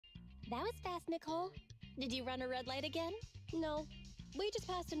That was fast, Nicole. Did you run a red light again? No. We just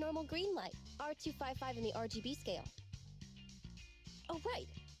passed a normal green light. R255 in the RGB scale. Oh, right.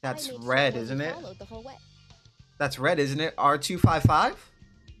 That's red, sure isn't it? Followed the whole way. That's red, isn't it? R255?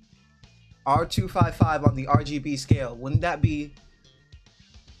 R255 on the RGB scale. Wouldn't that be...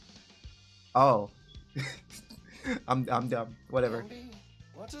 Oh. I'm dumb. Whatever.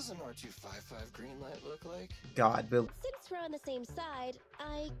 What does an R255 green light look like? God, Bill. Since we're on the same side,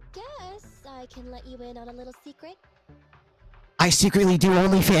 I guess I can let you in on a little secret. I secretly do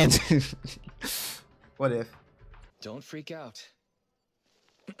OnlyFans. What if? Don't freak out.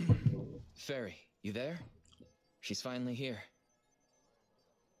 Fairy, you there? She's finally here.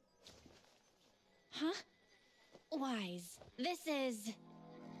 Huh? Wise. This is...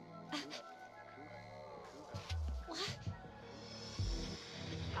 What?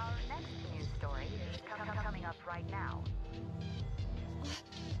 Our next news story is coming up right now.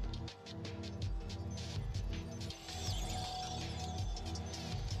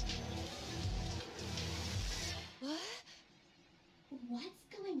 What? What's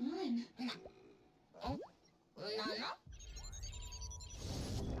going on?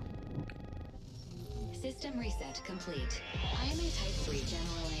 System reset complete. I am a Type 3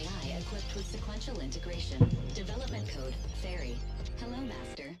 General AI equipped with sequential integration. Development code, Fairy. Hello,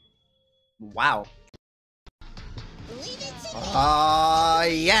 Master. Wow.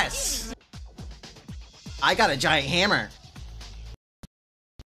 Yes! I got a giant hammer.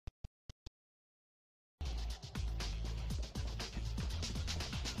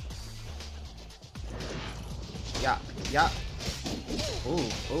 Yeah, yeah. Ooh,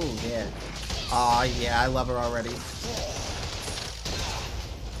 yeah. Aw, yeah, I love her already.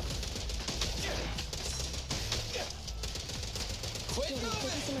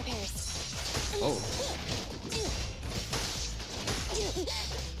 Oh.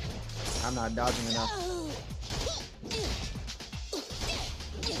 I'm not dodging enough.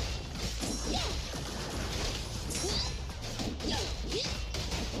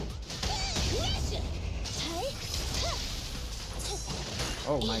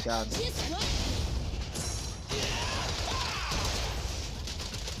 Oh my god.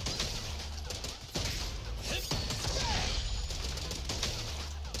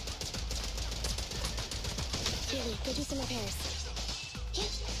 Really, go do some repairs.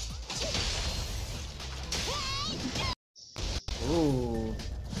 Ooh.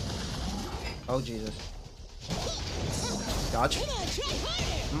 Oh Jesus. Dodge.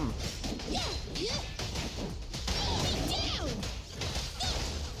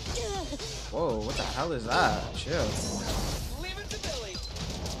 Whoa, what the hell is that? Chill. Leave it to Billy.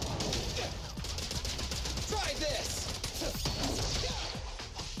 Try this.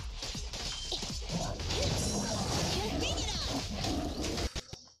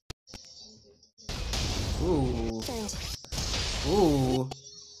 Ooh. Ooh.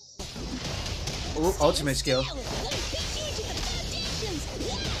 Ooh, ultimate skill.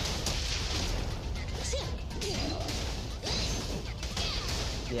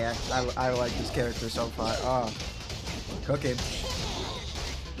 Yeah, I like this character so far. Oh, cooking.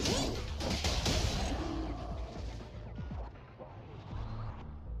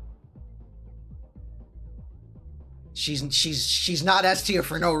 She's not S tier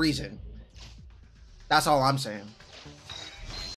for no reason. That's all I'm saying.